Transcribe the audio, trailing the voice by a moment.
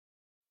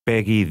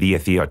Peggy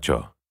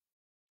 18.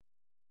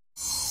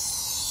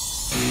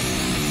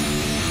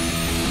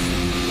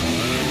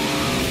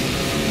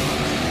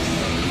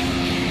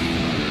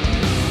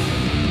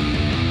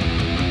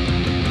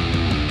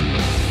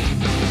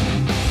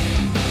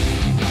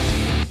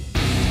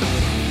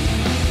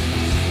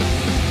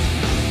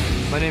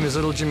 My name is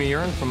Little Jimmy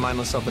Urine from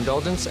Mindless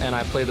Self-Indulgence, and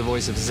I play the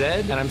voice of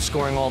Zed, and I'm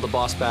scoring all the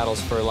boss battles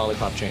for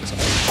Lollipop Chainsaw.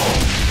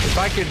 If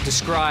I could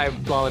describe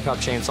Lollipop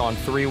Chainsaw in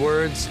 3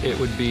 words, it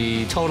would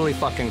be totally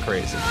fucking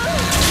crazy.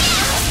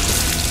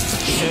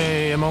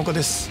 山岡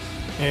です。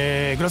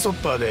グラスホ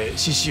ッパーで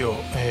獅子を、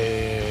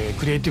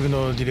クリエイティブ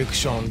のディレク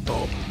ション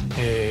と、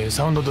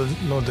サウンド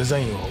のデザ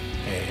インを、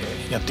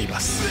やっていま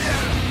す。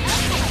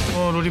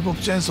ロリポッ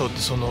プチェーンソーっ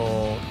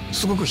て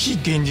すごく非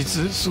現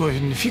実、すごい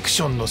フィク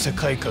ションの世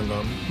界観が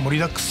盛り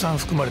だくさん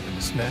含まれてるん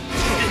ですね。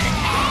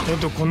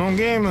この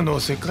ゲームの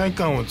世界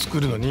観を作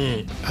るの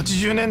に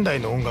80年代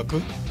の音楽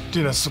って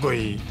いうのはすご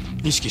い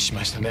意識し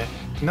ましたね。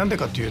なんで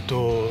かという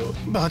と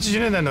80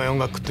年代の音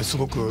楽ってす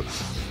ごく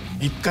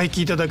一回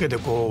聴いただけで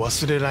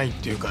忘れないっ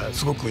ていうか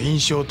すごく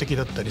印象的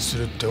だったりす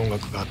るって音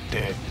楽があっ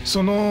て、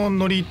その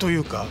ノリとい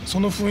うかそ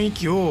の雰囲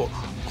気を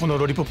この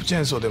ロリポップチェ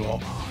ーンソーで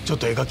もちょっ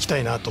と描きた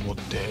いなと思っ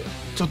て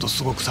ちょっと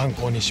すごく参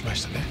考にしま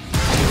したね。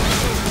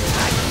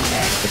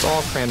It's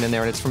all crammed in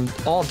there, and it's from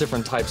all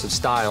different types of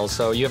styles.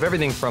 So you have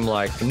everything from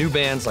like new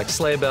bands like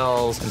Sleigh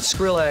Bells and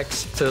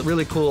Skrillex to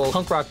really cool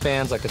punk rock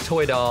bands like the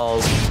Toy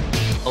Dolls.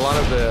 A lot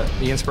of the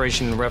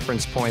inspiration and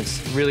reference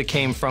points really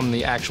came from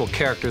the actual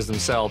characters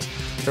themselves.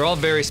 They're all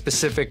very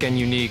specific and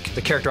unique.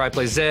 The character I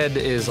play, Zed,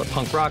 is a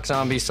punk rock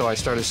zombie, so I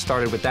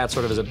started with that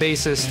sort of as a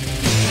basis.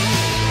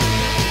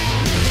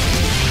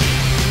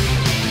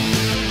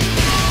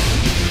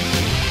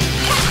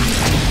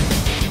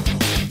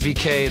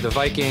 VK, the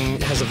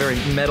Viking, has a very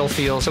metal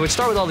feel. So we'd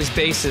start with all these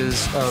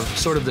bases of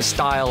sort of the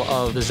style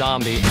of the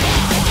zombie.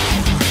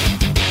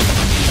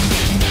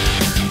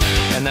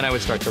 And then I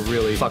would start to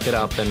really fuck it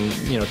up and,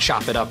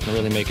 chop it up and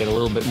really make it a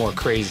little bit more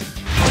crazy.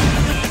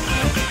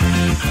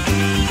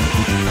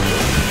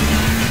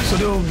 そ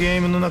れをゲ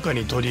ームの中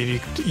に取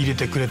り入れ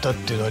てくれたっ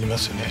ていうのはありま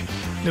すよね。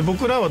で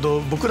僕らは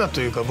僕らは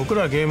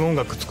ゲーム音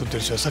楽作ってる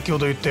人は先ほ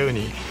ど言ったよう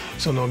に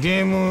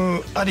ゲー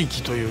ムあり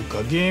きという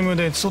かゲーム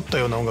で沿った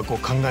ような音楽を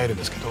考えるん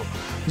ですけど、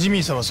ジミ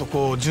ーさんはそ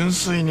こを純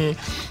粋に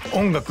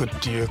音楽っ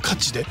ていう価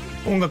値で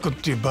音楽っ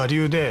ていうバリ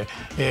ューで、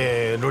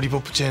ロリポ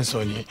ップチェーンソ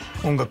ーに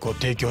音楽を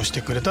提供し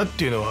てくれたっ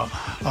ていうのは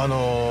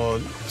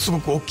すご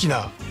く大き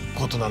な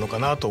ことなのか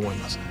なと思い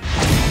ます。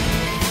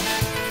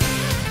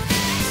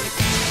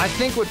I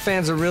think what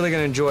fans are really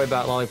going to enjoy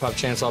about Lollipop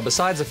Chainsaw,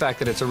 besides the fact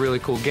that it's a really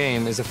cool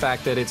game, is the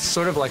fact that it's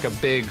sort of like a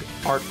big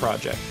art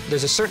project.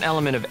 There's a certain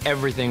element of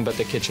everything but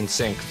the kitchen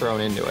sink thrown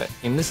into it.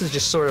 And this is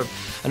just sort of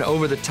an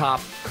over-the-top,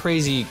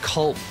 crazy,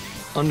 cult,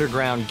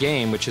 underground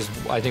game, which is,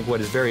 I think, what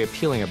is very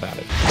appealing about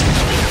it.